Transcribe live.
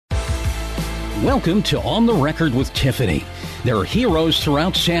Welcome to On the Record with Tiffany. There are heroes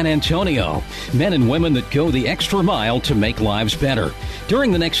throughout San Antonio, men and women that go the extra mile to make lives better.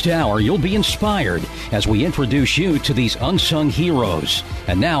 During the next hour, you'll be inspired as we introduce you to these unsung heroes.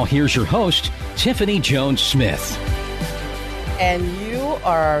 And now, here's your host, Tiffany Jones-Smith. And you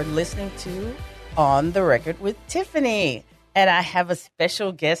are listening to On the Record with Tiffany. And I have a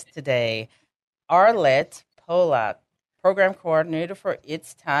special guest today, Arlette Polak, Program Coordinator for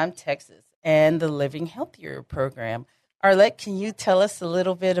It's Time Texas and the Living Healthier program. Arlette, can you tell us a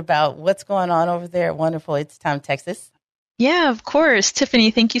little bit about what's going on over there at wonderful It's Time Texas? Yeah, of course. Tiffany,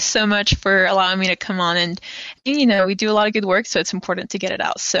 thank you so much for allowing me to come on. And, you know, we do a lot of good work, so it's important to get it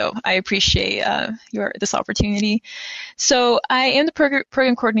out. So I appreciate this opportunity. So I am the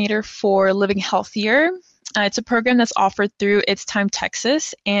program coordinator for Living Healthier. It's a program that's offered through It's Time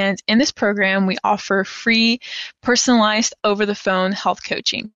Texas. And in this program, we offer free, personalized, over-the-phone health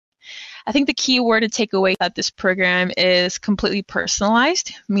coaching. I think the key word to take away that this program is completely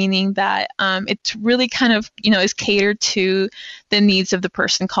personalized, meaning that it's really kind of, is catered to the needs of the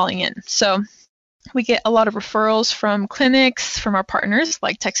person calling in. So we get a lot of referrals from clinics, from our partners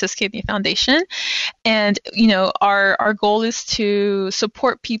like Texas Kidney Foundation. And, our goal is to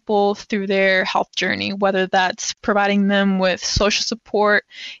support people through their health journey, whether that's providing them with social support,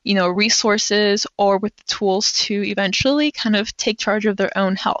 resources, or with the tools to eventually kind of take charge of their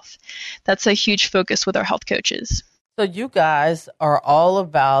own health. That's a huge focus with our health coaches. So you guys are all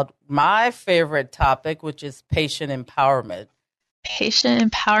about my favorite topic, which is patient empowerment. Patient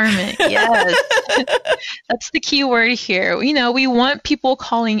empowerment, yes. That's the key word here. We want people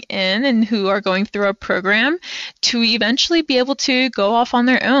calling in and who are going through our program to eventually be able to go off on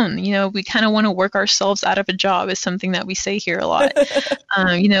their own. We kind of want to work ourselves out of a job is something that we say here a lot.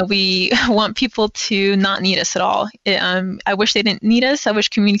 We want people to not need us at all. I wish they didn't need us. I wish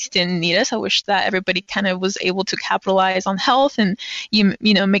communities didn't need us. I wish that everybody kind of was able to capitalize on health and,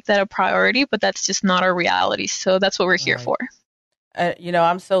 make that a priority, but that's just not our reality. So that's what we're here for.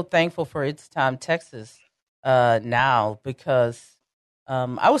 I'm so thankful for It's Time Texas now because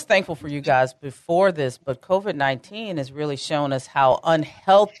I was thankful for you guys before this, but COVID-19 has really shown us how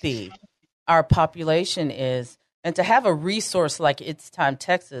unhealthy our population is. And to have a resource like It's Time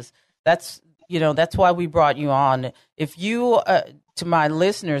Texas, that's why we brought you on. If you, to my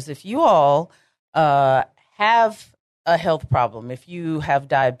listeners, if you all have a health problem, if you have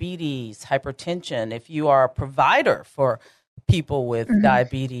diabetes, hypertension, if you are a provider for people with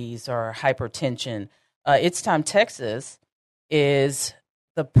diabetes or hypertension, It's Time Texas is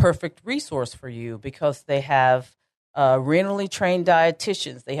the perfect resource for you because they have renally trained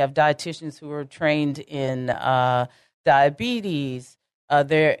dietitians. They have dietitians who are trained in diabetes.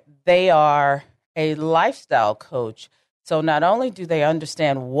 They are a lifestyle coach. So not only do they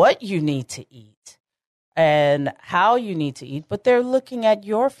understand what you need to eat and how you need to eat, but they're looking at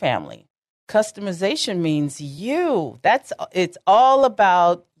your family. Customization means you. It's all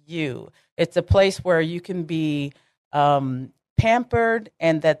about you. It's a place where you can be pampered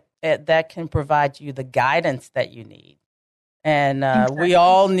and that can provide you the guidance that you need. And Exactly. We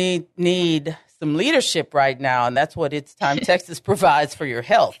all need some leadership right now, and that's what It's Time Texas provides for your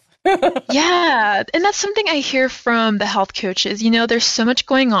health. Yeah, and that's something I hear from the health coaches. There's so much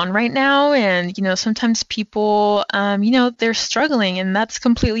going on right now, and, sometimes people, they're struggling, and that's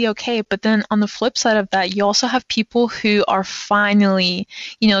completely okay. But then on the flip side of that, you also have people who are finally,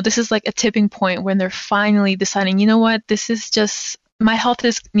 this is like a tipping point when they're finally deciding, this is just my health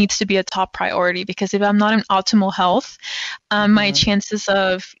needs to be a top priority, because if I'm not in optimal health, my chances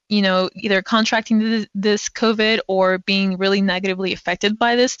of, either contracting this COVID or being really negatively affected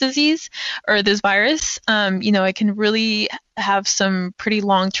by this disease or this virus, it can really have some pretty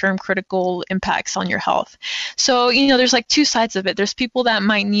long-term critical impacts on your health. So, there's like two sides of it. There's people that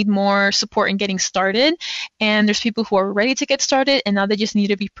might need more support in getting started, and there's people who are ready to get started, and now they just need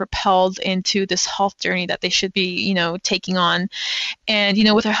to be propelled into this health journey that they should be, taking on. And,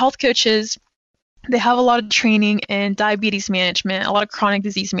 with our health coaches, they have a lot of training in diabetes management, a lot of chronic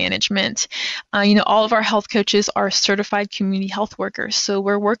disease management. All of our health coaches are certified community health workers. So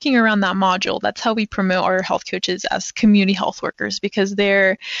we're working around that module. That's how we promote our health coaches as community health workers, because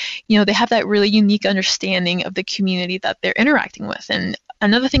they have that really unique understanding of the community that they're interacting with. And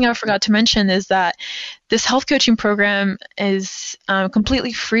another thing I forgot to mention is that this health coaching program is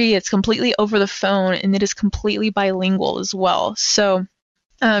completely free. It's completely over the phone, and it is completely bilingual as well. So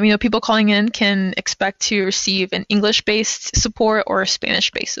People calling in can expect to receive an English-based support or a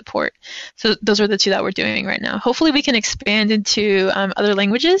Spanish-based support. So those are the two that we're doing right now. Hopefully we can expand into other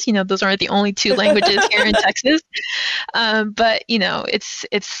languages. Those aren't the only two languages here in Texas. But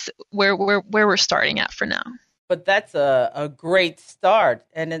it's where we're starting at for now. But that's a great start,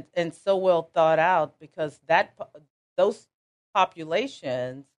 and so well thought out, because those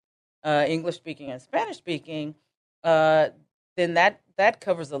populations, English speaking and Spanish speaking, then that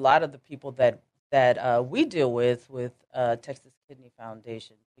covers a lot of the people that we deal with Texas Kidney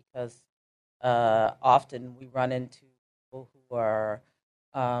Foundation, because often we run into people who are,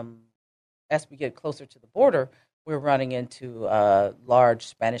 as we get closer to the border, we're running into large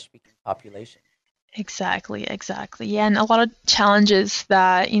Spanish speaking populations. Exactly. Yeah, and a lot of challenges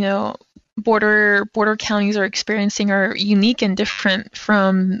that border counties are experiencing are unique and different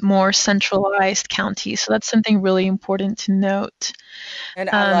from more centralized counties. So that's something really important to note. And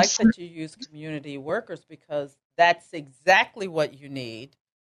I like that you use community workers, because that's exactly what you need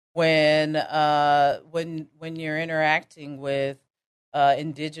when you're interacting with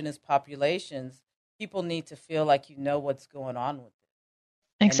indigenous populations. People need to feel like you know what's going on with them.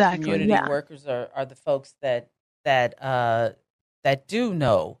 Exactly. And community workers are the folks that do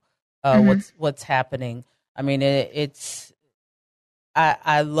know what's happening. I mean,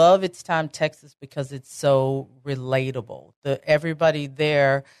 I love It's Time Texas because it's so relatable. Everybody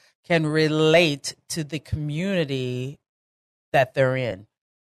there can relate to the community that they're in.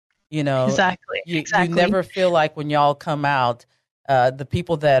 Exactly. You never feel like when y'all come out, the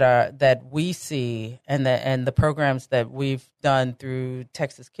people that we see and the programs that we've done through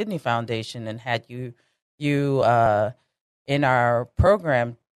Texas Kidney Foundation and had you in our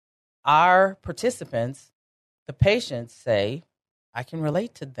program, our participants, the patients say, I can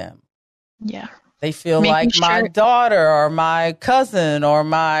relate to them. Yeah. They feel like my daughter or my cousin or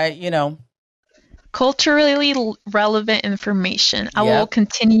my, Culturally relevant information. I will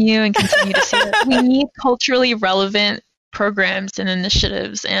continue to say that we need culturally relevant programs and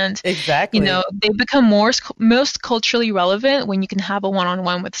initiatives, and exactly, they become most culturally relevant when you can have a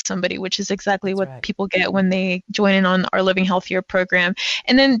one-on-one with somebody, which is exactly what people get when they join in on our Living Healthier program.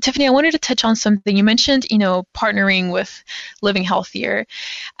 And then, Tiffany, I wanted to touch on something you mentioned, partnering with Living Healthier.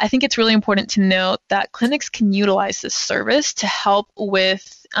 I think it's really important to note that clinics can utilize this service to help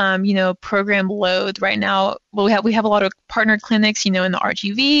with program load. Right now, we have a lot of partner clinics, in the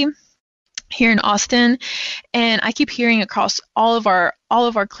RGV here in Austin, and I keep hearing across all of our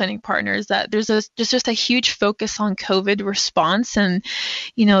clinic partners that there's just a huge focus on COVID response, and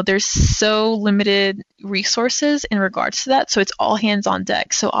there's so limited resources in regards to that, so it's all hands on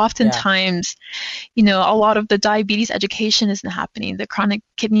deck. So oftentimes, a lot of the diabetes education isn't happening, the chronic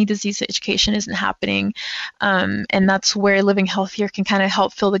kidney disease education isn't happening, and that's where Living Healthier can kind of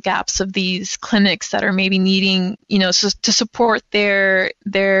help fill the gaps of these clinics that are maybe needing, to support their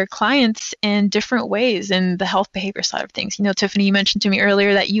clients in different ways in the health behavior side of things. Tiffany, you mentioned to me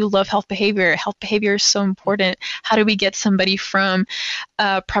earlier that you love health behavior. Health behavior is so important. How do we get somebody from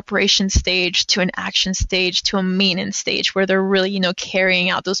a preparation stage to an action stage to a maintenance stage where they're really,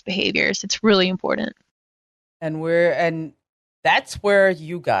 carrying out those behaviors? It's really important. And that's where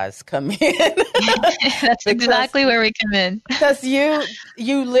you guys come in. That's exactly where we come in. Because you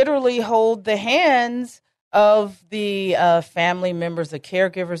literally hold the hands of the family members, the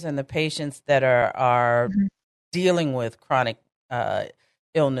caregivers, and the patients that are dealing with chronic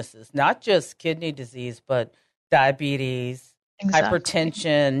illnesses, not just kidney disease, but diabetes,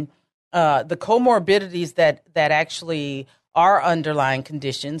 hypertension, the comorbidities that actually are underlying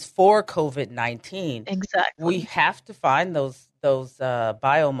conditions for COVID-19. Exactly. We have to find those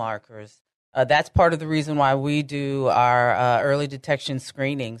biomarkers. That's part of the reason why we do our early detection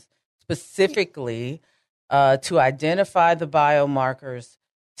screenings, specifically to identify the biomarkers,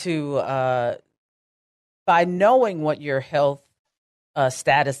 by knowing what your health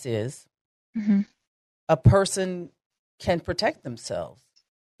status is, a person can protect themselves.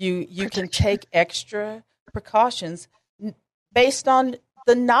 You can take extra precautions based on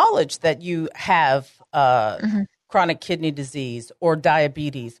the knowledge that you have chronic kidney disease or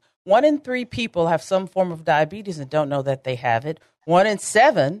diabetes. 1 in 3 people have some form of diabetes and don't know that they have it. 1 in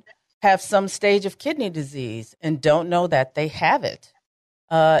 7 have some stage of kidney disease and don't know that they have it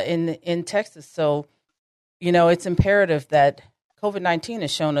in Texas. So, it's imperative that COVID-19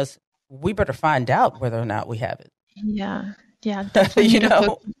 has shown us we better find out whether or not we have it. Yeah, definitely.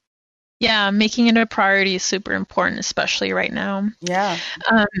 Yeah, making it a priority is super important, especially right now. Yeah.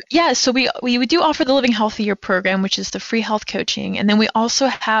 So we do offer the Living Healthier program, which is the free health coaching. And then we also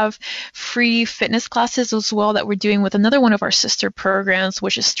have free fitness classes as well that we're doing with another one of our sister programs,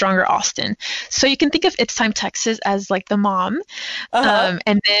 which is Stronger Austin. So you can think of It's Time Texas as like the mom. And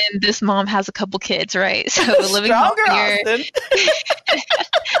then this mom has a couple kids, right? So Living Stronger Healthier.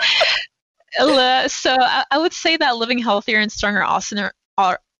 Austin. So I would say that Living Healthier and Stronger Austin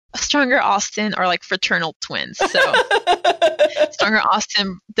are like fraternal twins. So Stronger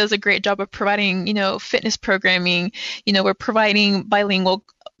Austin does a great job of providing, fitness programming. We're providing bilingual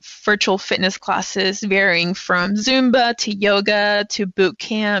virtual fitness classes varying from Zumba to yoga to boot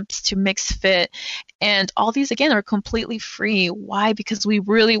camps to mixed fit. And all these, again, are completely free. Why? Because we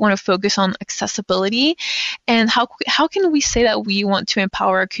really want to focus on accessibility. And how can we say that we want to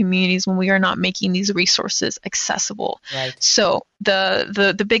empower our communities when we are not making these resources accessible? Right. So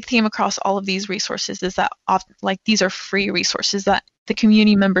the big theme across all of these resources is that these are free resources that the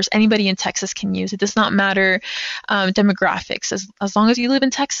community members, anybody in Texas can use. It does not matter demographics. As long as you live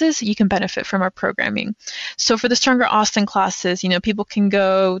in Texas, you can benefit from our programming. So for the Stronger Austin classes, people can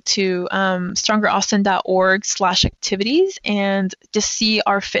go to strongerAustin.org/activities and just see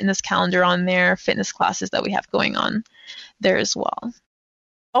our fitness calendar on there, fitness classes that we have going on there as well.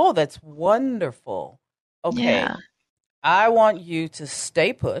 Oh, that's wonderful. Okay. Yeah. I want you to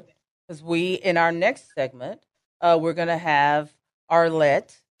stay put because in our next segment, we're going to have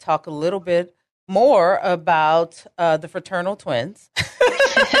Arlette talk a little bit more about the fraternal twins,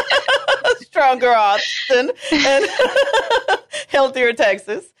 Stronger Austin, and Healthier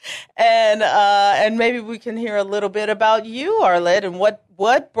Texas, and maybe we can hear a little bit about you, Arlette, and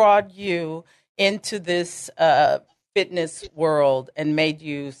what brought you into this fitness world and made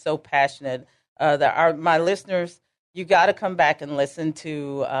you so passionate. My listeners, you got to come back and listen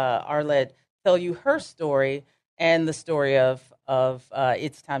to Arlette tell you her story and the story of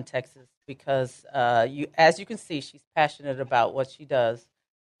It's Time Texas, because as you can see, she's passionate about what she does,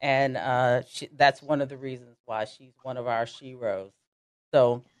 and that's one of the reasons why she's one of our sheroes.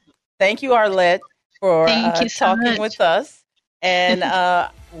 So thank you, Arlette, for talking with us, and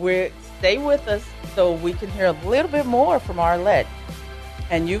stay with us so we can hear a little bit more from Arlette.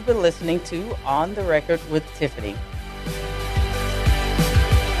 And you've been listening to On the Record with Tiffany.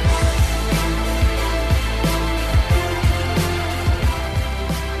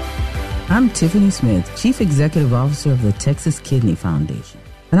 I'm Tiffany Smith, Chief Executive Officer of the Texas Kidney Foundation,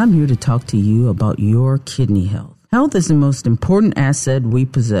 and I'm here to talk to you about your kidney health. Health is the most important asset we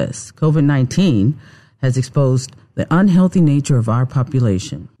possess. COVID-19 has exposed the unhealthy nature of our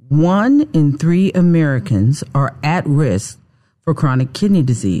population. 1 in 3 Americans are at risk for chronic kidney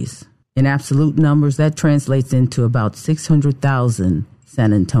disease. In absolute numbers, that translates into about 600,000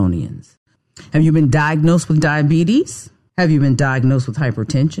 San Antonians. Have you been diagnosed with diabetes? Have you been diagnosed with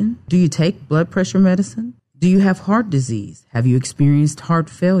hypertension? Do you take blood pressure medicine? Do you have heart disease? Have you experienced heart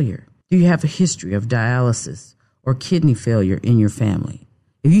failure? Do you have a history of dialysis or kidney failure in your family?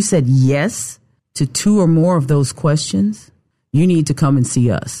 If you said yes to 2 or more of those questions, you need to come and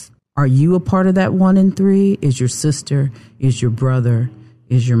see us. Are you a part of that 1 in 3? Is your sister? Is your brother?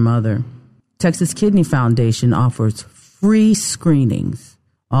 Is your mother? Texas Kidney Foundation offers free screenings.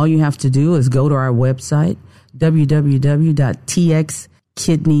 All you have to do is go to our website,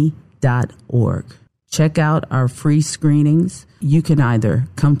 www.txkidney.org. Check out our free screenings. You can either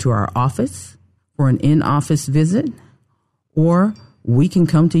come to our office for an in-office visit, or we can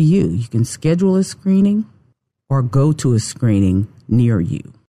come to you. You can schedule a screening or go to a screening near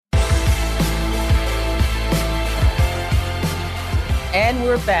you. And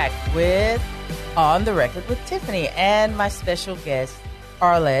we're back with On the Record with Tiffany and my special guest,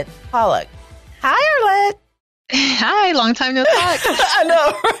 Arlette Pollock. Hi, Arlette. Hi, long time no talk. I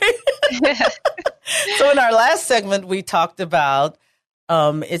know, right? So in our last segment, we talked about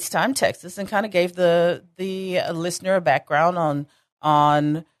It's Time Texas and kind of gave the listener a background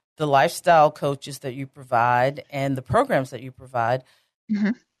on the lifestyle coaches that you provide and the programs that you provide. Mm-hmm.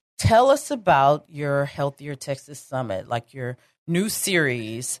 Tell us about your Healthier Texas Summit, like your new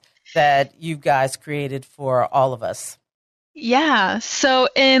series that you guys created for all of us. Yeah. So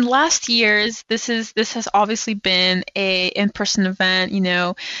in last years, this has obviously been a in-person event,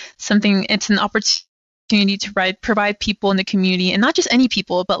 it's an opportunity to provide people in the community, and not just any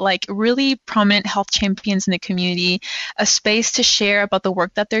people, but like really prominent health champions in the community, a space to share about the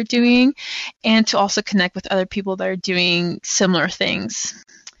work that they're doing and to also connect with other people that are doing similar things.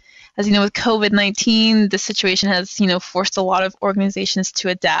 as you know, with COVID-19, the situation has, forced a lot of organizations to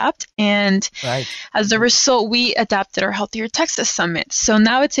adapt. And as a result, we adapted our Healthier Texas Summit. So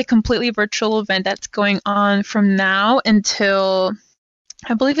now it's a completely virtual event that's going on from now until,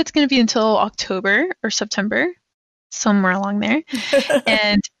 I believe it's going to be until October or September, somewhere along there.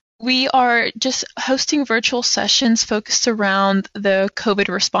 And we are just hosting virtual sessions focused around the COVID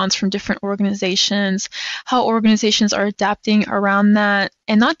response from different organizations, how organizations are adapting around that,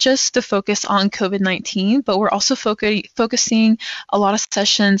 and not just the focus on COVID-19, but we're also focusing a lot of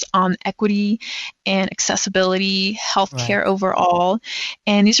sessions on equity and accessibility, healthcare overall.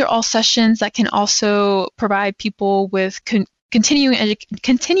 And these are all sessions that can also provide people with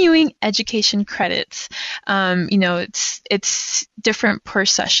continuing education credits. It's different per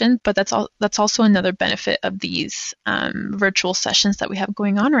session, but that's also another benefit of these virtual sessions that we have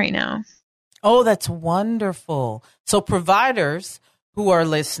going on right now. Oh, that's wonderful. So providers who are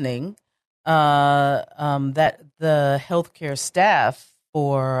listening, that the healthcare staff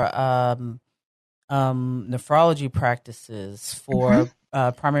for nephrology practices, for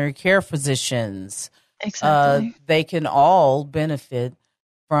primary care physicians, exactly, they can all benefit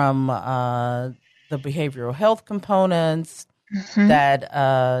from the behavioral health components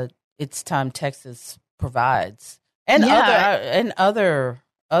that It's Time Texas provides, and other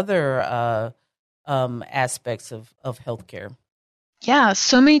aspects of healthcare. Yeah,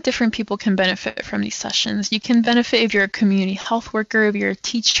 so many different people can benefit from these sessions. You can benefit if you're a community health worker, if you're a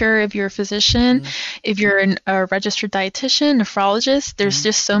teacher, if you're a physician, if you're a registered dietitian, nephrologist. There's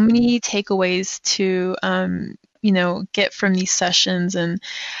just so many takeaways to, get from these sessions. And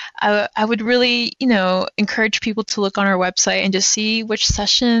I would really, encourage people to look on our website and just see which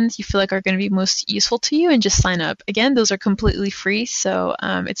sessions you feel like are going to be most useful to you and just sign up. Again, those are completely free. So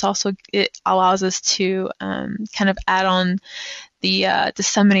it allows us to kind of add on the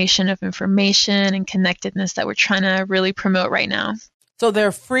dissemination of information and connectedness that we're trying to really promote right now. So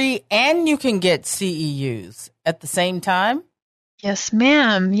they're free and you can get CEUs at the same time? Yes,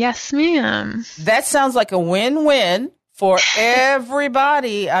 ma'am. Yes, ma'am. That sounds like a win-win for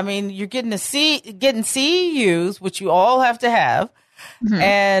everybody. I mean, you're getting CEUs, which you all have to have.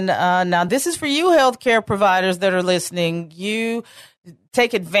 And now this is for you healthcare providers that are listening. You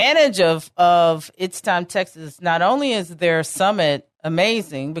take advantage of It's Time Texas. Not only is their summit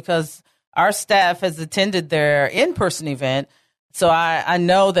amazing because our staff has attended their in-person event, so I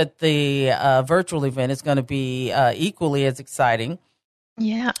know that the virtual event is going to be equally as exciting.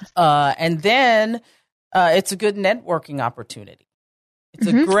 Yeah. And then it's a good networking opportunity. It's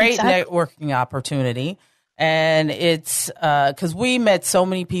a great networking opportunity. And it's because we met so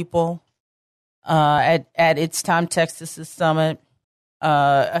many people at It's Time Texas Summit.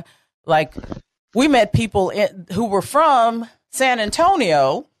 Like we met people who were from San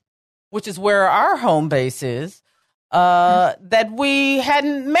Antonio, which is where our home base is, that we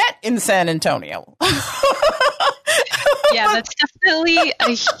hadn't met in San Antonio. Yeah, that's definitely,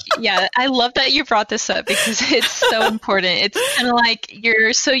 I love that you brought this up because it's so important. It's kind of like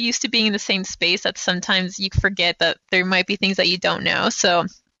you're so used to being in the same space that sometimes you forget that there might be things that you don't know. So,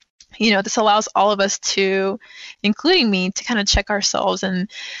 this allows all of us to, including me, to kind of check ourselves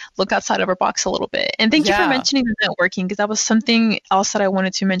and look outside of our box a little bit. And thank you for mentioning the networking, because that was something else that I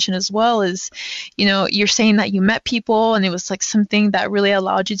wanted to mention as well is, you're saying that you met people and it was like something that really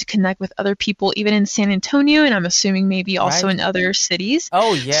allowed you to connect with other people, even in San Antonio, and I'm assuming maybe also in other cities.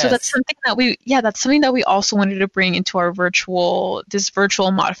 Oh, yes. So that's something that we also wanted to bring into our virtual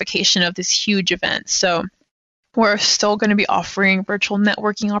modification of this huge event. So we're still going to be offering virtual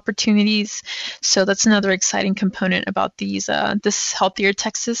networking opportunities. So that's another exciting component about this Healthier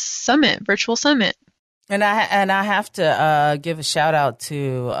Texas Summit, virtual summit. And I have to give a shout out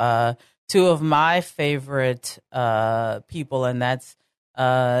to two of my favorite people, and that's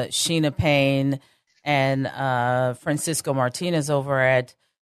Sheena Payne and Francisco Martinez over at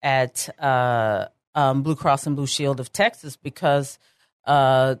Blue Cross and Blue Shield of Texas, because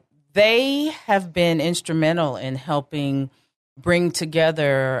they have been instrumental in helping bring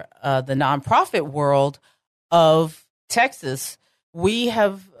together the nonprofit world of Texas. We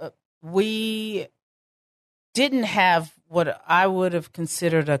didn't have what I would have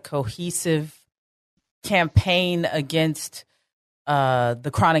considered a cohesive campaign against the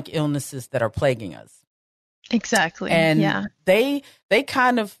chronic illnesses that are plaguing us. Exactly. And they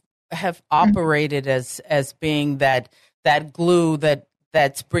kind of have operated as being that glue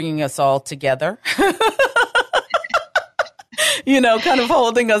that's bringing us all together, kind of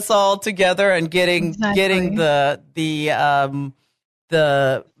holding us all together and getting the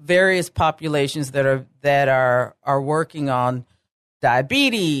various populations that are working on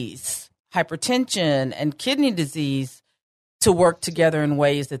diabetes, hypertension, and kidney disease to work together in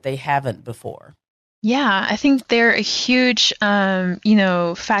ways that they haven't before. Yeah, I think they're a huge,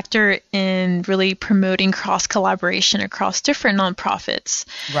 factor in really promoting cross collaboration across different nonprofits.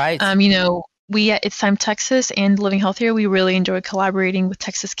 Right. We at It's Time Texas and Living Healthier, we really enjoy collaborating with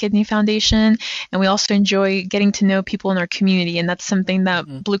Texas Kidney Foundation, and we also enjoy getting to know people in our community, and that's something that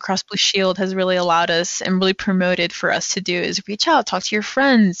Blue Cross Blue Shield has really allowed us and really promoted for us to do is reach out, talk to your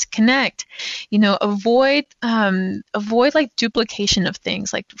friends, connect, avoid like duplication of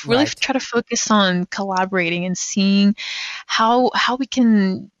things, like really try to focus on collaborating and seeing how we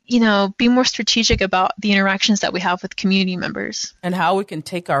can be more strategic about the interactions that we have with community members. And how we can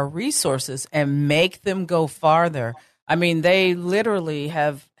take our resources and make them go farther. I mean, they literally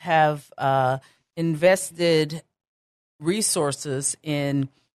have invested resources in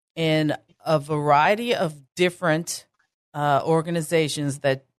a variety of different organizations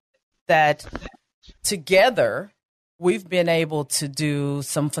that together we've been able to do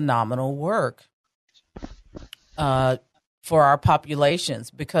some phenomenal work for our populations,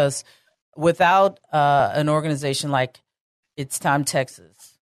 because without an organization like It's Time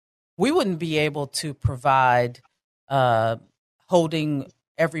Texas, we wouldn't be able to provide holding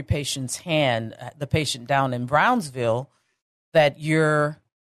every patient's hand, the patient down in Brownsville, that you're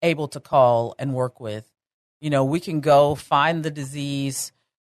able to call and work with. We can go find the disease,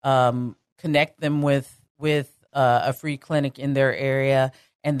 connect them with a free clinic in their area,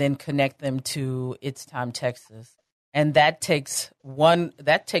 and then connect them to It's Time Texas. And that takes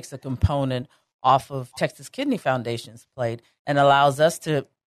a component off of Texas Kidney Foundation's plate and allows us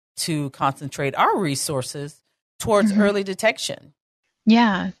to concentrate our resources towards early detection.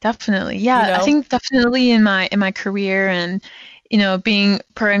 Yeah, definitely. Yeah, I think definitely in my career and being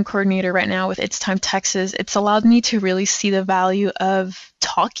program coordinator right now with It's Time Texas, it's allowed me to really see the value of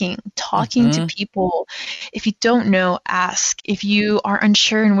talking to people. If you don't know, ask. If you are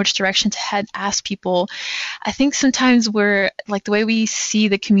unsure in which direction to head, ask people. I think sometimes we're like the way we see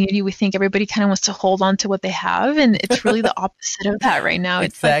the community, we think everybody kind of wants to hold on to what they have, and it's really the opposite of that right now.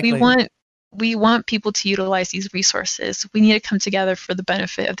 Exactly. It's like we want people to utilize these resources. We need to come together for the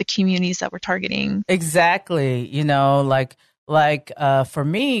benefit of the communities that we're targeting. Exactly. Like for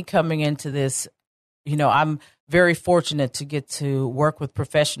me coming into this, I'm very fortunate to get to work with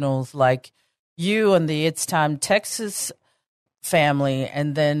professionals like you and the It's Time Texas family,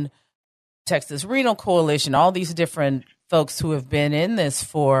 and then Texas Renal Coalition, all these different folks who have been in this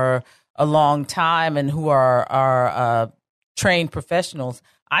for a long time and who are trained professionals.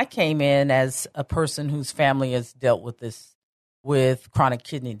 I came in as a person whose family has dealt with chronic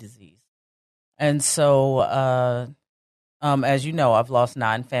kidney disease. And so, as you know, I've lost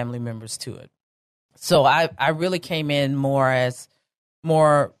 9 family members to it. So I really came in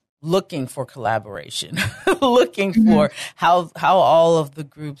more looking for collaboration, looking for how all of the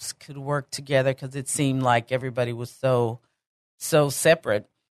groups could work together, because it seemed like everybody was so separate.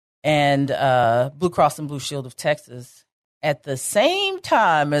 And Blue Cross and Blue Shield of Texas, at the same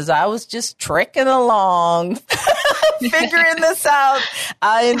time as I was just trekking along, figuring this out,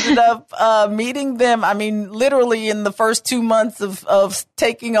 I ended up meeting them. I mean, literally in the first 2 months of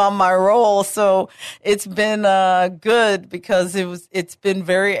taking on my role. So it's been good, because it's been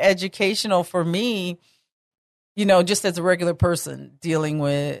very educational for me, just as a regular person dealing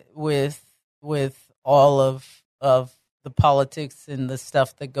with all of the politics and the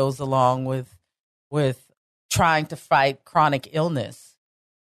stuff that goes along with trying to fight chronic illness.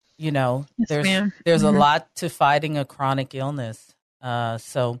 Yes, there's a lot to fighting a chronic illness.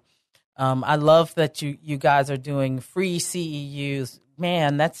 So I love that you guys are doing free CEUs.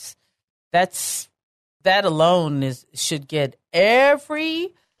 Man, that alone should get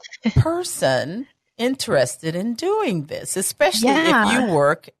every person interested in doing this, especially if you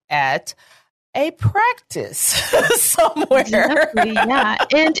work at a practice somewhere. Exactly, yeah.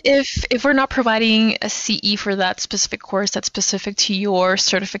 And if we're not providing a CE for that specific course that's specific to your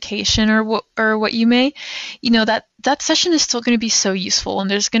certification or what you may, that session is still going to be so useful,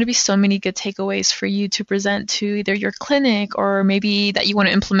 and there's going to be so many good takeaways for you to present to either your clinic or maybe that you want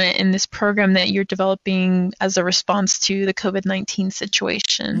to implement in this program that you're developing as a response to the COVID-19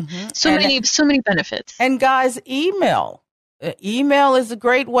 situation. So many benefits. And guys, email is a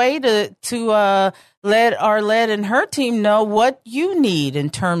great way to let Arlette and her team know what you need in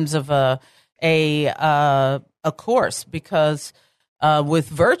terms of a course, because with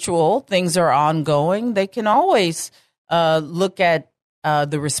virtual, things are ongoing. They can always look at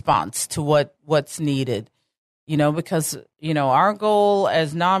the response to what's needed, because our goal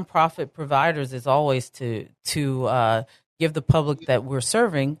as nonprofit providers is always to give the public that we're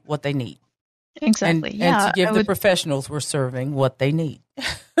serving what they need. Exactly. And to give the professionals we're serving what they need.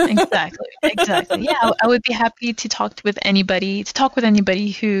 Exactly. Yeah, I would be happy to talk with anybody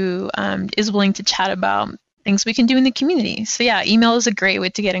who is willing to chat about things we can do in the community. So yeah, email is a great way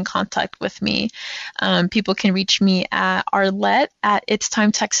to get in contact with me. People can reach me at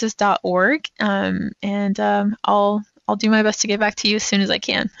arlette@itstimetexas.org, and I'll do my best to get back to you as soon as I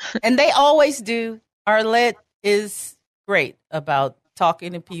can. And they always do. Arlette is great about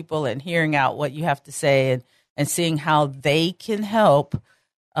talking to people and hearing out what you have to say and seeing how they can help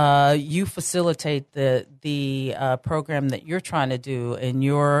you facilitate the program that you're trying to do in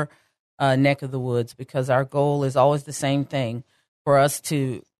your neck of the woods, because our goal is always the same thing, for us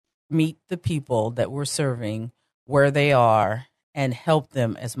to meet the people that we're serving where they are and help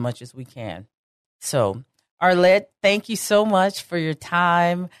them as much as we can. So, Arlette, thank you so much for your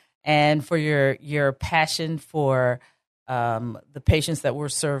time and for your passion for the patients that we're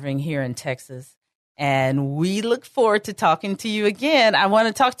serving here in Texas. And we look forward to talking to you again. I want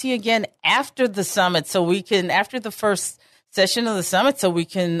to talk to you again after the summit, after the first session of the summit, so we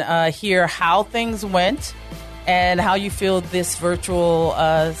can hear how things went and how you feel this virtual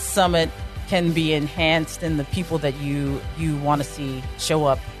summit can be enhanced, and the people that you want to see show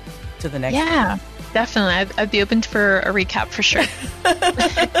up to the next one. Yeah, definitely. I'd be open for a recap for sure.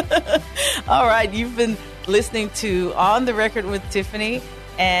 All right. You've been listening to On the Record with Tiffany,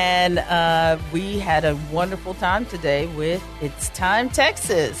 and we had a wonderful time today with It's Time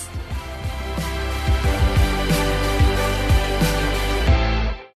Texas.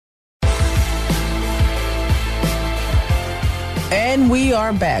 And we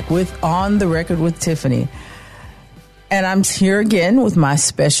are back with On the Record with Tiffany. And I'm here again with my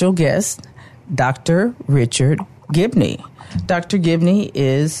special guest, Dr. Richard Gibney. Dr. Gibney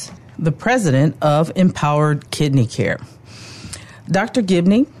is the president of Empowered Kidney Care. Dr.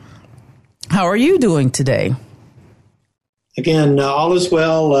 Gibney, how are you doing today? Again, all is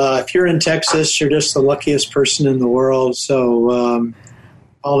well. If you're in Texas, you're just the luckiest person in the world. So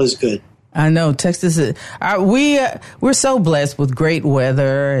all is good. I know Texas is. We're so blessed with great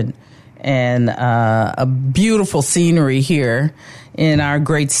weather and a beautiful scenery here in our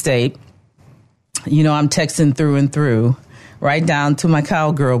great state. You know, I'm Texan through and through, right down to my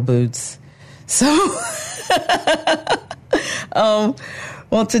cowgirl boots. So,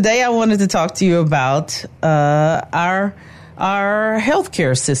 well, today I wanted to talk to you about our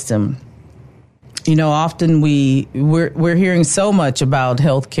healthcare system. You know, often we're hearing so much about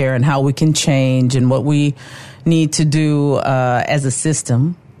healthcare and how we can change and what we need to do as a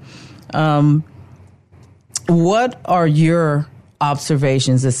system. What are your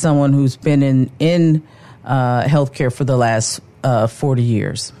observations as someone who's been in healthcare for the last 40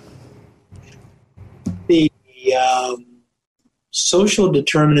 years? The social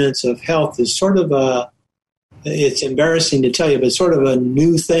determinants of health is sort of it's embarrassing to tell you, but sort of a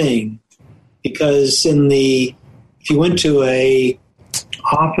new thing. Because if you went to a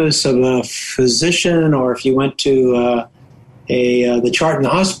office of a physician, or if you went to the chart in the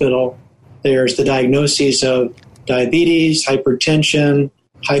hospital, there's the diagnoses of diabetes, hypertension,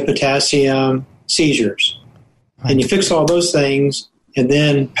 high potassium, seizures. And you fix all those things, and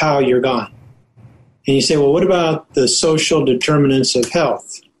then, pow, you're gone. And you say, well, what about the social determinants of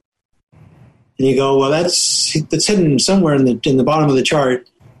health? And you go, well, that's hidden somewhere in the bottom of the chart.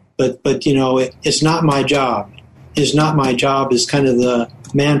 But you know, it's not my job. It's not my job is kind of the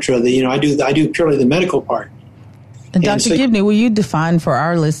mantra that, you know, I do purely the medical part. And Dr. Gibney, will you define for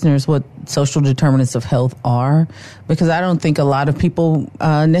our listeners what social determinants of health are? Because I don't think a lot of people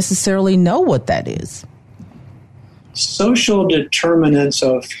necessarily know what that is. Social determinants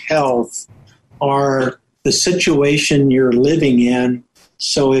of health are the situation you're living in.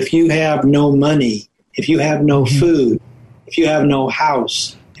 So if you have no money, if you have no food, if you have no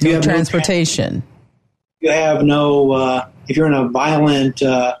house, if you have transportation, you have no, if you're in a violent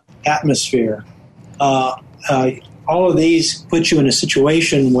atmosphere, all of these put you in a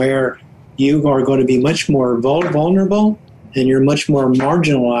situation where you are going to be much more vulnerable and you're much more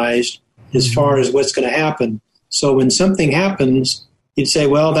marginalized as far as what's going to happen. So when something happens, you'd say,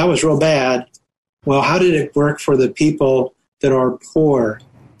 well, that was real bad. Well, how did it work for the people that are poor,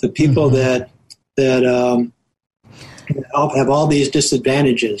 the people that have all these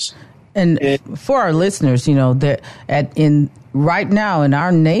disadvantages? And for our listeners, you know, that right now in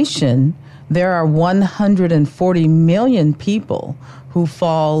our nation, there are 140 million people who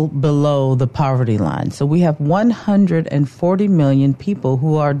fall below the poverty line. So we have 140 million people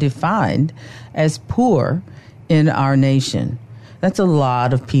who are defined as poor in our nation. That's a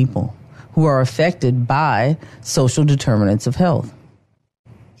lot of people who are affected by social determinants of health.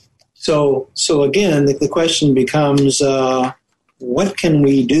 So again, the question becomes, what can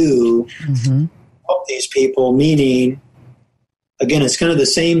we do to help these people? Meaning, again, it's kind of the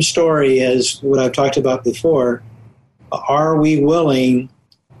same story as what I've talked about before. Are we willing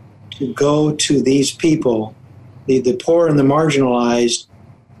to go to these people, the poor and the marginalized,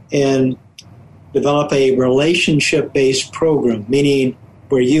 and develop a relationship-based program? Meaning,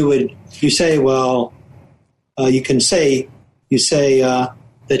 where you say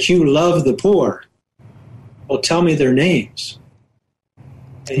that you love the poor. Well, tell me their names.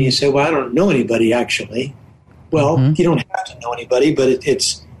 And you say, well, I don't know anybody, actually. Well, you don't have to know anybody, but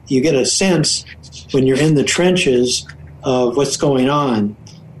it's you get a sense when you're in the trenches of what's going on.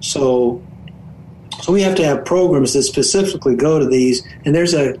 So we have to have programs that specifically go to these. And I'll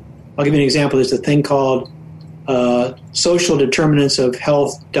give you an example. There's a thing called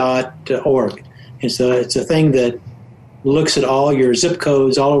socialdeterminantsofhealth.org. It's a thing that looks at all your zip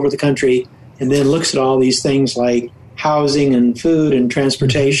codes all over the country and then looks at all these things like housing and food and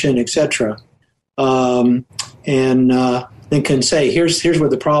transportation, etc. And then can say, here's where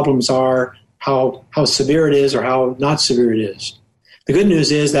the problems are, how severe it is or how not severe it is. The good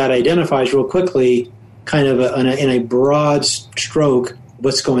news is that identifies real quickly kind of in a broad stroke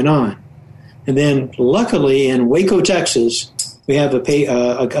what's going on. And then luckily in Waco, Texas, we have a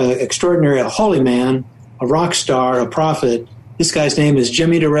extraordinary, a holy man, a rock star, a prophet. This guy's name is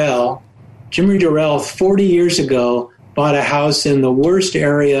Jimmy Durrell. Jimmy Durrell, 40 years ago, bought a house in the worst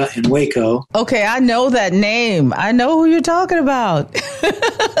area in Waco. Okay, I know that name. I know who you're talking about.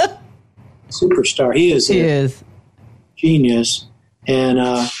 Superstar. He is genius and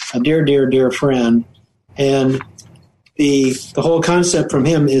a dear, dear, dear friend. And the whole concept from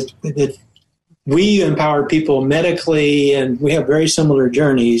him is that we empower people medically, and we have very similar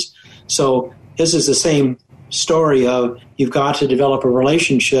journeys. So this is the same story of you've got to develop a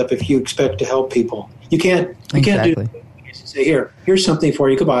relationship if you expect to help people. You can't do say, here's something for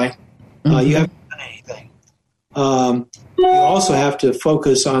you, goodbye. You haven't done anything. You also have to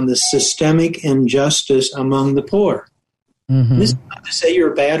focus on the systemic injustice among the poor. This is not to say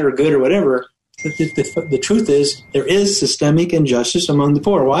you're bad or good or whatever. The truth is there is systemic injustice among the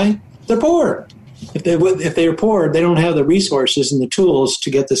poor. Why? They're poor. If they're poor, they don't have the resources and the tools to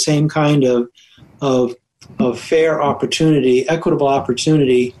get the same kind of fair opportunity, equitable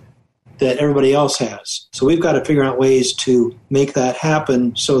opportunity that everybody else has. So we've got to figure out ways to make that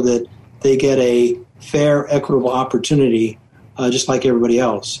happen so that they get a fair, equitable opportunity, just like everybody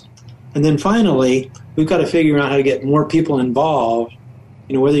else. And then finally, we've got to figure out how to get more people involved.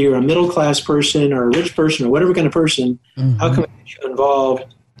 You know, whether you're a middle-class person or a rich person or whatever kind of person, how can we get you involved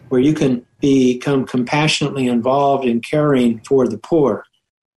where you can become compassionately involved in caring for the poor?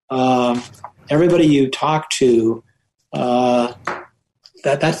 Everybody you talk to,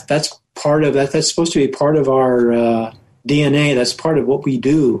 that's part of that. That's supposed to be part of our DNA. That's part of what we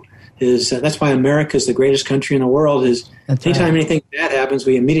do. That's why America is the greatest country in the world. Anytime anything bad happens,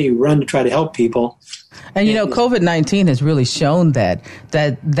 we immediately run to try to help people. And you know, COVID-19 has really shown that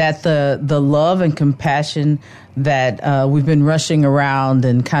the love and compassion that we've been rushing around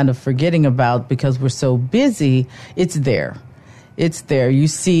and kind of forgetting about because we're so busy, it's there. It's there. You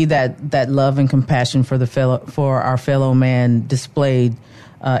see that love and compassion for our fellow man displayed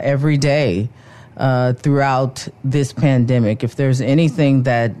every day throughout this pandemic. If there's anything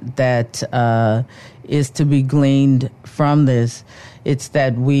that is to be gleaned from this, it's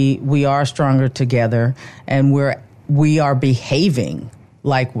that we are stronger together, and we are behaving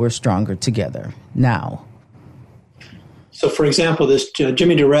like we're stronger together now. So, for example, this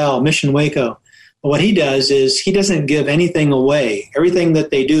Jimmy Durrell, Mission Waco, what he does is he doesn't give anything away. Everything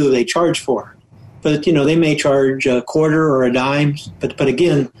that they do, they charge for. But, you know, they may charge a quarter or a dime. But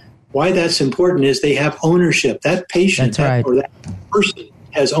again, why that's important is they have ownership. That patient or that person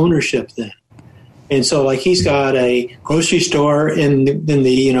has ownership then. And so, like, he's got a grocery store in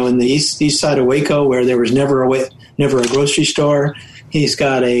the east side of Waco where there was never a grocery store. He's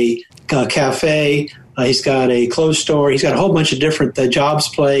got a cafe. He's got a clothes store. He's got a whole bunch of different jobs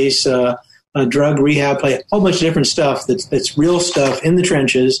place, a drug rehab place, a whole bunch of different stuff that's real stuff in the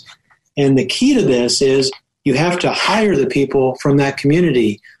trenches. And the key to this is you have to hire the people from that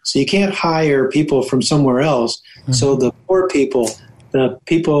community. So you can't hire people from somewhere else. Mm-hmm. So the poor people, the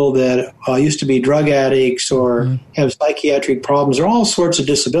people that used to be drug addicts or have psychiatric problems or all sorts of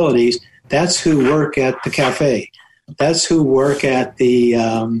disabilities, that's who work at the cafe. That's who work at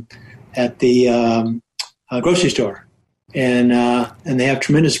the grocery store, and they have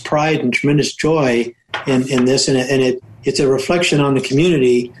tremendous pride and tremendous joy in this, and it's a reflection on the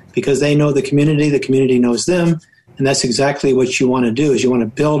community because they know the community knows them, and that's exactly what you want to do, is you want to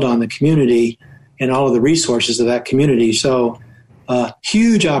build on the community and all of the resources of that community. So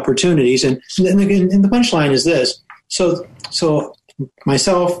huge opportunities. And the punchline is this. So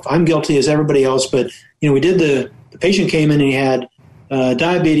myself, I'm guilty as everybody else, but we did the patient came in and he had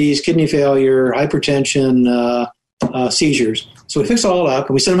diabetes, kidney failure, hypertension, seizures. So we fixed it all up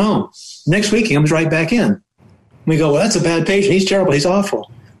and we sent him home. Next week he comes right back in. We go, well, that's a bad patient. He's terrible. He's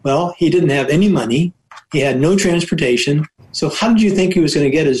awful. Well, he didn't have any money. He had no transportation. So how did you think he was going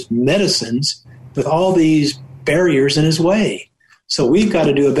to get his medicines with all these barriers in his way? So we've got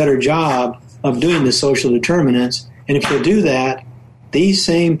to do a better job of doing the social determinants. And if we do that, these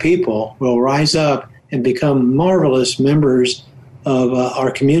same people will rise up and become marvelous members of our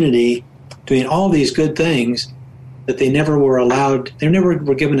community, doing all these good things that they never were allowed, they never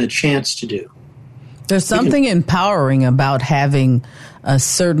were given a chance to do. There's something empowering about having a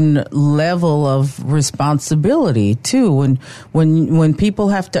certain level of responsibility too. When people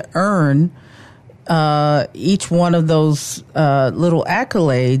have to earn each one of those little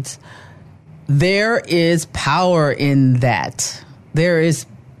accolades, there is power in that. There is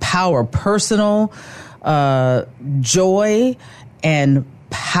power, personal joy and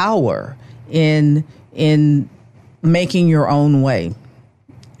power in making your own way.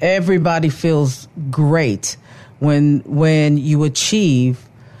 Everybody feels great when you achieve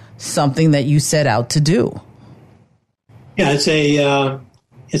something that you set out to do. Yeah,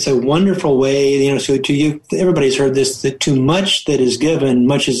 it's a wonderful way. So to you, everybody's heard this: that too much that is given,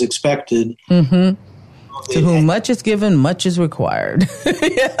 much is expected. Mm-hmm. To whom much is given, much is required.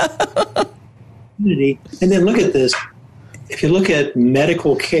 Yeah. And then look at this. If you look at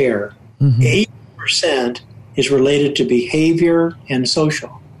medical care, 80% is related to behavior and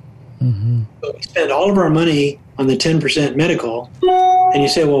social. Mm-hmm. So we spend all of our money on the 10% medical, and you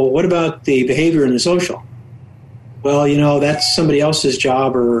say, well, what about the behavior and the social? Well, that's somebody else's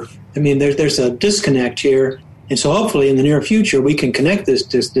job, there's a disconnect here. And so hopefully in the near future, we can connect this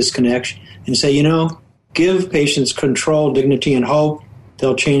disconnect and say, give patients control, dignity, and hope.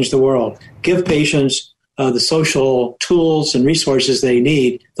 They'll change the world. Give patients the social tools and resources they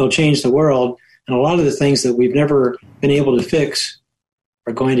need. They'll change the world. And a lot of the things that we've never been able to fix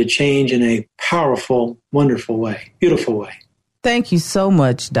are going to change in a powerful, wonderful way, beautiful way. Thank you so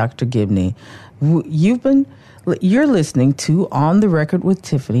much, Dr. Gibney. You're listening to On the Record with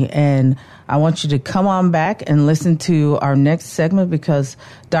Tiffany, and I want you to come on back and listen to our next segment because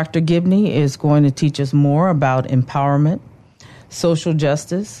Dr. Gibney is going to teach us more about empowerment, social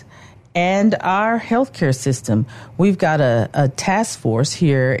justice, and our healthcare system. We've got a task force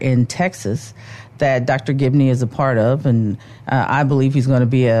here in Texas that Dr. Gibney is a part of, and I believe he's going to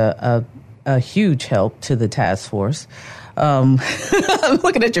be a huge help to the task force. I'm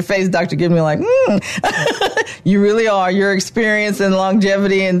looking at your face, Dr. Gibney, like, you really are. Your experience and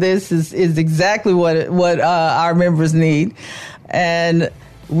longevity in this is exactly what our members need. And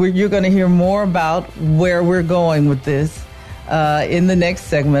you're going to hear more about where we're going with this in the next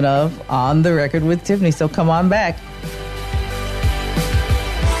segment of On the Record with Tiffany. So come on back.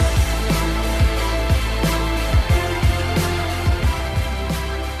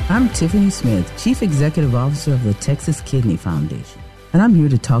 I'm Tiffany Smith, Chief Executive Officer of the Texas Kidney Foundation, and I'm here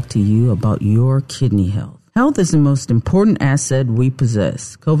to talk to you about your kidney health. Health is the most important asset we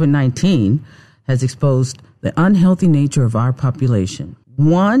possess. COVID-19 has exposed the unhealthy nature of our population.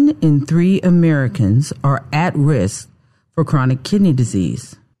 1 in 3 Americans are at risk for chronic kidney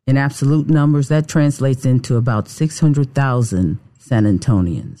disease. In absolute numbers, that translates into about 600,000 San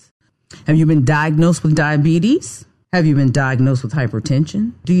Antonians. Have you been diagnosed with diabetes? Have you been diagnosed with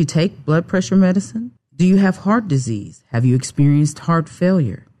hypertension? Do you take blood pressure medicine? Do you have heart disease? Have you experienced heart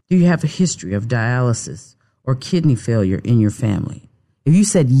failure? Do you have a history of dialysis or kidney failure in your family? If you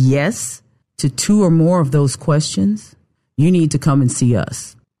said yes to 2 or more of those questions, you need to come and see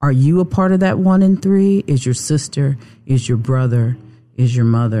us. Are you a part of that 1 in 3? Is your sister? Is your brother? Is your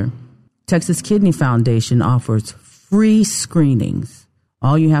mother? Texas Kidney Foundation offers free screenings.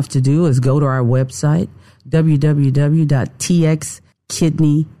 All you have to do is go to our website,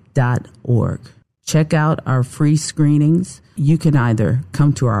 www.txkidney.org. Check out our free screenings. You can either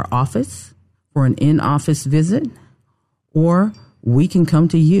come to our office for an in-office visit, or we can come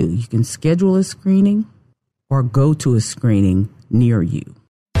to you. You can schedule a screening or go to a screening near you.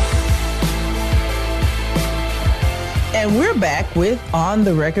 And we're back with On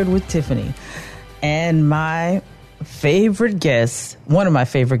the Record with Tiffany. And my favorite guest, one of my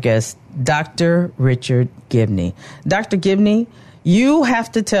favorite guests, Dr. Richard Gibney. Dr. Gibney, You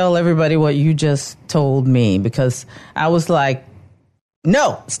have to tell everybody what you just told me, because I was like,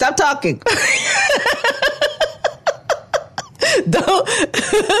 no, stop talking. Don't.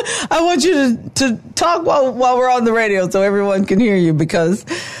 I want you to talk while we're on the radio so everyone can hear you, because,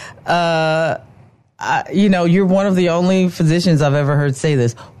 you're one of the only physicians I've ever heard say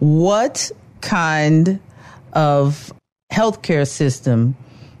this. What kind of healthcare system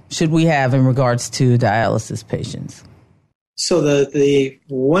should we have in regards to dialysis patients? So the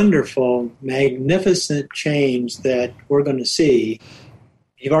wonderful, magnificent change that we're going to see,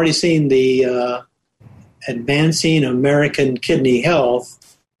 you've already seen the Advancing American Kidney Health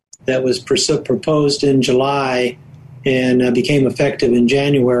that was proposed in July and became effective in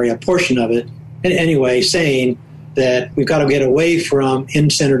January, a portion of it. And anyway, saying that we've got to get away from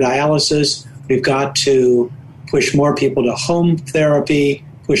in-center dialysis. We've got to push more people to home therapy,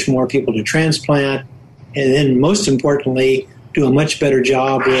 push more people to transplant, and then most importantly, do a much better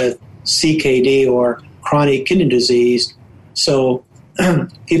job with CKD or chronic kidney disease. So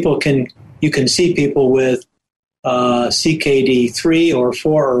you can see people with CKD 3 or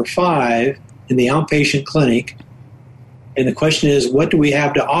 4 or 5 in the outpatient clinic. And the question is, what do we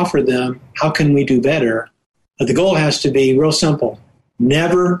have to offer them? How can we do better? But the goal has to be real simple.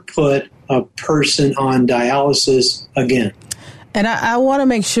 Never put a person on dialysis again. And I want to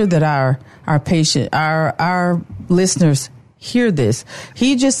make sure that our listeners hear this.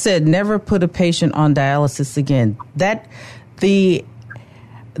 He just said, never put a patient on dialysis again. That the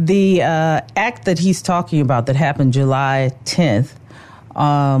act that he's talking about that happened July 10th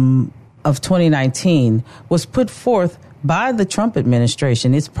of 2019 was put forth by the Trump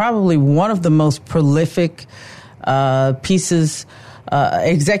administration. It's probably one of the most prolific pieces,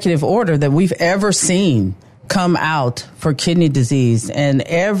 executive order that we've ever seen come out for kidney disease, and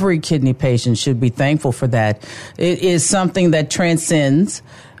every kidney patient should be thankful for that. It is something that transcends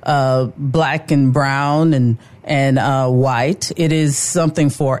black and brown and white. It is something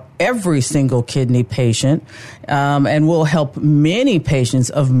for every single kidney patient, and will help many patients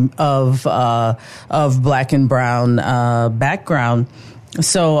of black and brown background.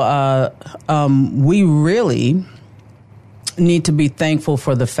 So we really need to be thankful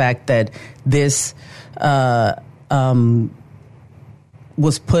for the fact that this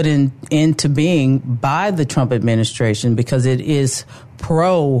was put into being by the Trump administration, because it is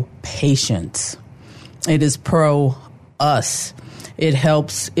pro-patients. It is pro-us. It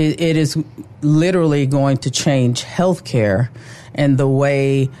helps. It is literally going to change healthcare and the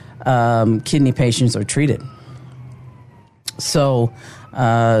way kidney patients are treated. So,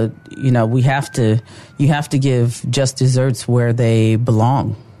 you have to give just desserts where they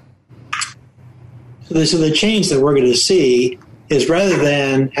belong. So the change that we're going to see is, rather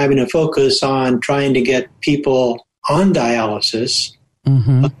than having a focus on trying to get people on dialysis,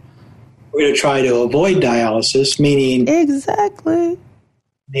 we're going to try to avoid dialysis, meaning exactly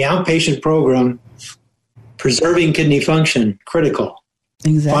the outpatient program, preserving kidney function, critical.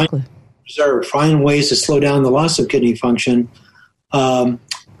 Exactly. Find ways to slow down the loss of kidney function.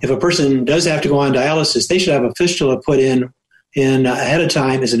 If a person does have to go on dialysis, they should have a fistula put in ahead of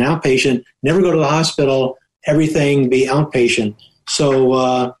time as an outpatient. Never go to the hospital. Everything be outpatient.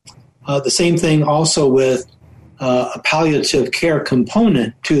 So the same thing also with a palliative care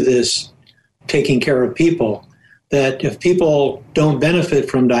component to this taking care of people, that if people don't benefit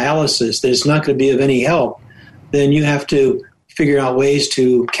from dialysis, that it's not going to be of any help, then you have to figure out ways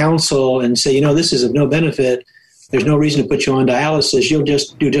to counsel and say, this is of no benefit. There's no reason to put you on dialysis. You'll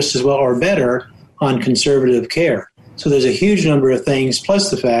just do just as well or better on conservative care. So there's a huge number of things, plus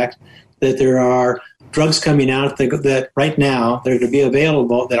the fact that there are drugs coming out that right now that are going to be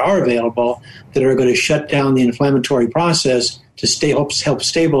available, that are going to shut down the inflammatory process to help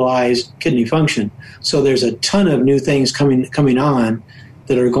stabilize kidney function. So there's a ton of new things coming on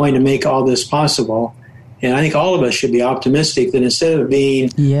that are going to make all this possible. And I think all of us should be optimistic that instead of being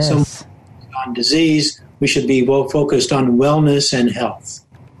so on disease, we should be focused on wellness and health.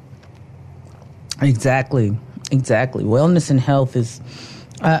 Exactly. Wellness and health is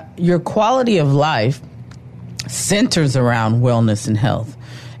your quality of life centers around wellness and health,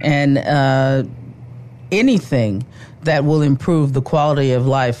 and anything that will improve the quality of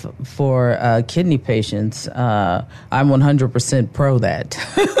life for kidney patients, I'm 100% pro that.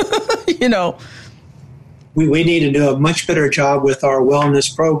 We need to do a much better job with our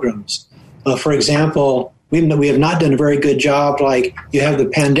wellness programs. For example, we have not done a very good job. Like, you have the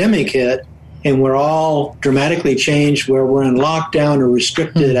pandemic hit, and we're all dramatically changed where we're in lockdown or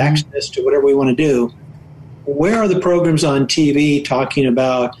restricted access to whatever we want to do. Where are the programs on TV talking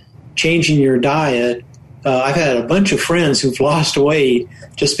about changing your diet I've had a bunch of friends who've lost weight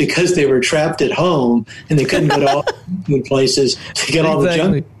just because they were trapped at home and they couldn't go to all the places to get all the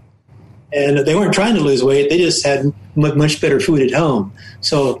junk. And they weren't trying to lose weight. They just had much better food at home.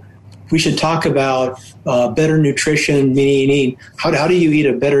 So we should talk about better nutrition, meaning how do you eat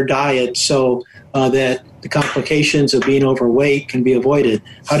a better diet so that the complications of being overweight can be avoided?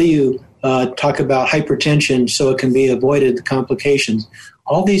 How do you talk about hypertension so it can be avoided, the complications?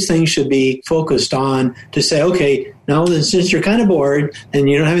 All these things should be focused on to say, okay, now since you're kind of bored and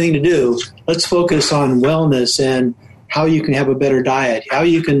you don't have anything to do, let's focus on wellness and how you can have a better diet, how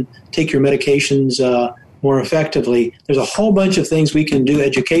you can take your medications more effectively. There's a whole bunch of things we can do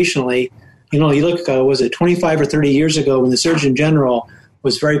educationally. You look, was it 25 or 30 years ago when the Surgeon General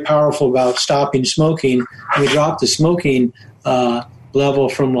was very powerful about stopping smoking, and we dropped the smoking level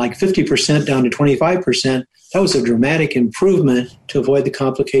from like 50% down to 25%. That was a dramatic improvement to avoid the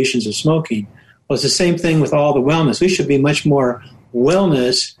complications of smoking. Well, it's the same thing with all the wellness. We should be much more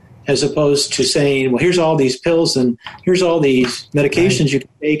wellness as opposed to saying, well, here's all these pills and here's all these medications you can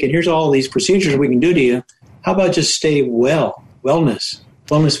take and here's all these procedures we can do to you. How about just stay well? Wellness.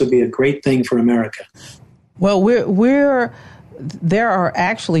 Wellness would be a great thing for America. Well, there are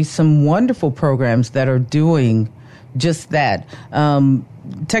actually some wonderful programs that are doing just that.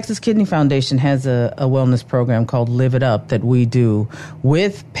 Texas Kidney Foundation has a wellness program called Live It Up that we do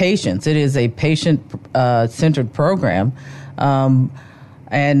with patients. It is a patient-centered program,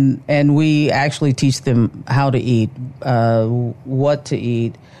 and we actually teach them how to eat, what to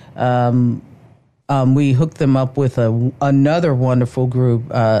eat. We hooked them up with another wonderful group,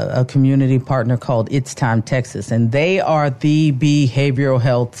 a community partner called It's Time Texas, and they are the behavioral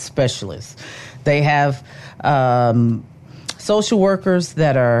health specialists. They have social workers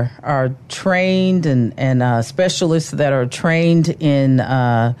that are trained and specialists that are trained in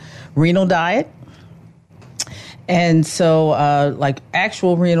renal diet. And so like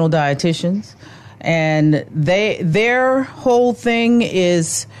actual renal dietitians. And their whole thing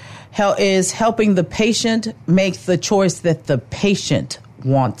is helping the patient make the choice that the patient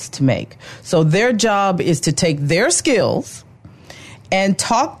wants to make. So their job is to take their skills and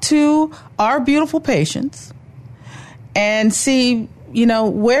talk to our beautiful patients and see,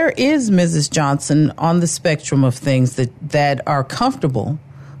 where is Mrs. Johnson on the spectrum of things that are comfortable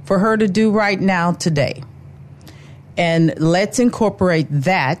for her to do right now today. And let's incorporate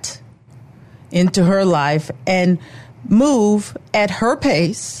that into her life and move at her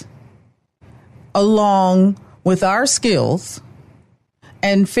pace along with our skills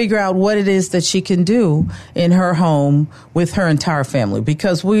and figure out what it is that she can do in her home with her entire family.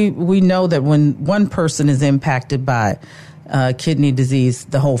 Because we know that when one person is impacted by kidney disease,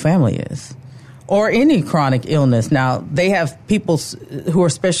 the whole family is. Or any chronic illness. Now, they have people who are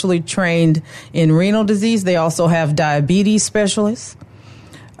specially trained in renal disease. They also have diabetes specialists.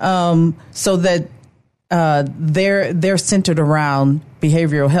 So that they're centered around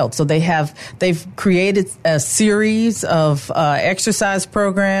behavioral health. So they've created a series of exercise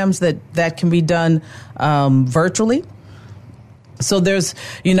programs that can be done virtually. So there's,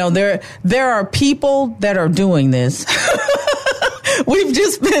 there are people that are doing this. We've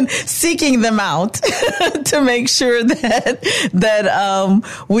just been seeking them out to make sure that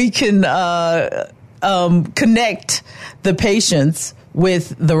we can connect the patients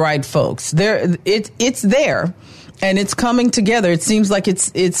with the right folks. It's there, and it's coming together. It seems like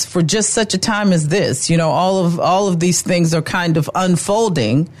it's for just such a time as this. All of these things are kind of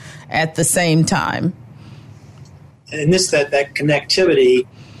unfolding at the same time. And that connectivity.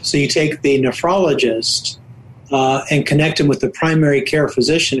 So you take the nephrologist and connect them with the primary care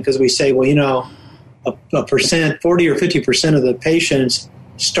physician, because we say, well, a percent, 40 or 50% of the patients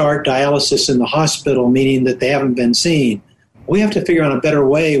start dialysis in the hospital, meaning that they haven't been seen. We have to figure out a better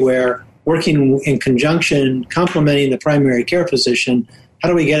way where working in conjunction, complementing the primary care physician, how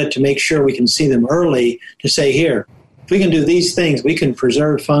do we get it to make sure we can see them early to say, here, if we can do these things, we can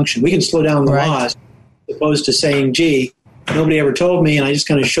preserve function. We can slow down the loss, as opposed to saying, gee, nobody ever told me and I just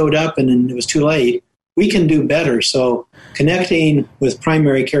kind of showed up and then it was too late. We can do better. So connecting with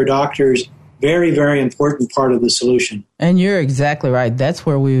primary care doctors, very, very important part of the solution. And you're exactly right. That's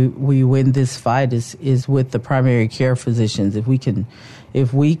where we win this fight is with the primary care physicians. If we can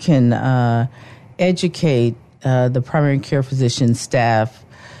educate the primary care physician staff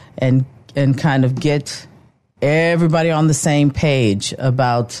and kind of get everybody on the same page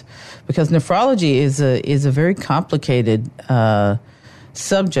about, because nephrology is a very complicated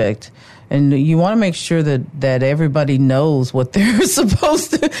subject. And you want to make sure that everybody knows what they're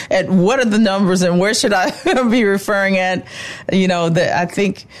supposed to, and what are the numbers and where should I be referring at. I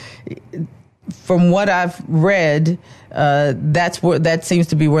think from what I've read, that seems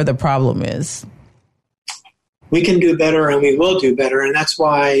to be where the problem is. We can do better, and we will do better, and that's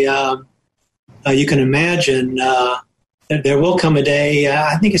why you can imagine that there will come a day.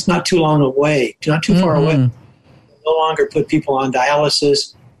 I think it's not too long away, not too far away. We'll no longer put people on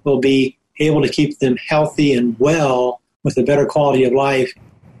dialysis. We'll be able to keep them healthy and well with a better quality of life.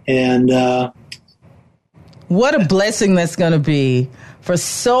 And what a blessing that's going to be for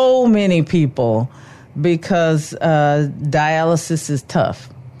so many people, because dialysis is tough.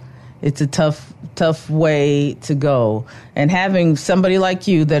 It's a tough way to go. And having somebody like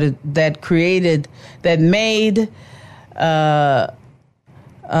you that made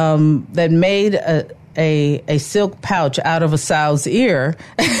a silk pouch out of a sow's ear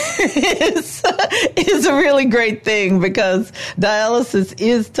is a really great thing, because dialysis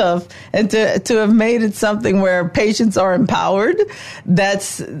is tough, and to have made it something where patients are empowered,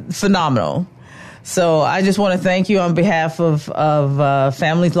 that's phenomenal. So I just want to thank you on behalf of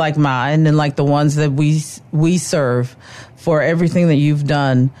families like mine and like the ones that we serve, for everything that you've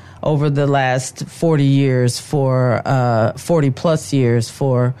done over the last 40 years, for 40 plus years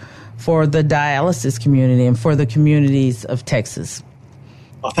for the dialysis community and for the communities of Texas.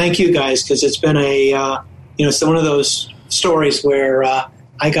 Well, thank you guys, because it's been it's one of those stories where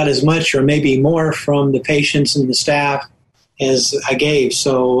I got as much or maybe more from the patients and the staff as I gave.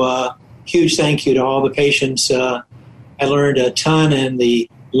 So huge thank you to all the patients. I learned a ton, and the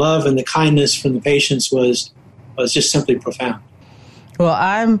love and the kindness from the patients was just simply profound. Well,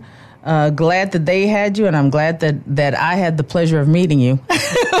 I'm glad that they had you, and I'm glad that I had the pleasure of meeting you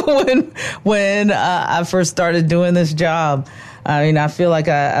when I first started doing this job. I mean, I feel like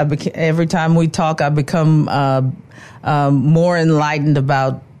every time we talk, I become more enlightened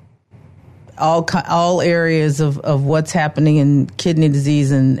about all areas of what's happening in kidney disease,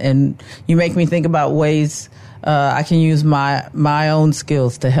 and you make me think about ways I can use my own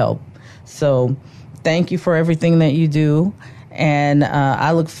skills to help. So thank you for everything that you do. And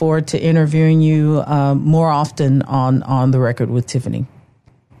I look forward to interviewing you more often on The Record with Tiffany.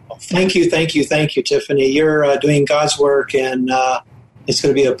 Thank you, Tiffany. You're doing God's work, and it's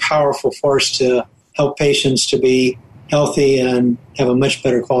going to be a powerful force to help patients to be healthy and have a much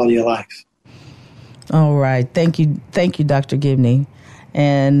better quality of life. All right. Thank you, Dr. Gibney.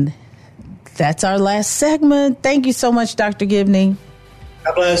 And that's our last segment. Thank you so much, Dr. Gibney.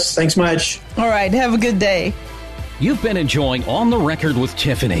 God bless. Thanks much. All right. Have a good day. You've been enjoying On the Record with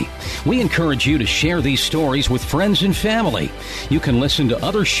Tiffany. We encourage you to share these stories with friends and family. You can listen to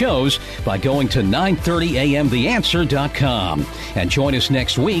other shows by going to 930amtheanswer.com. And join us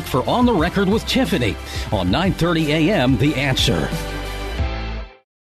next week for On the Record with Tiffany on 930 AM The Answer.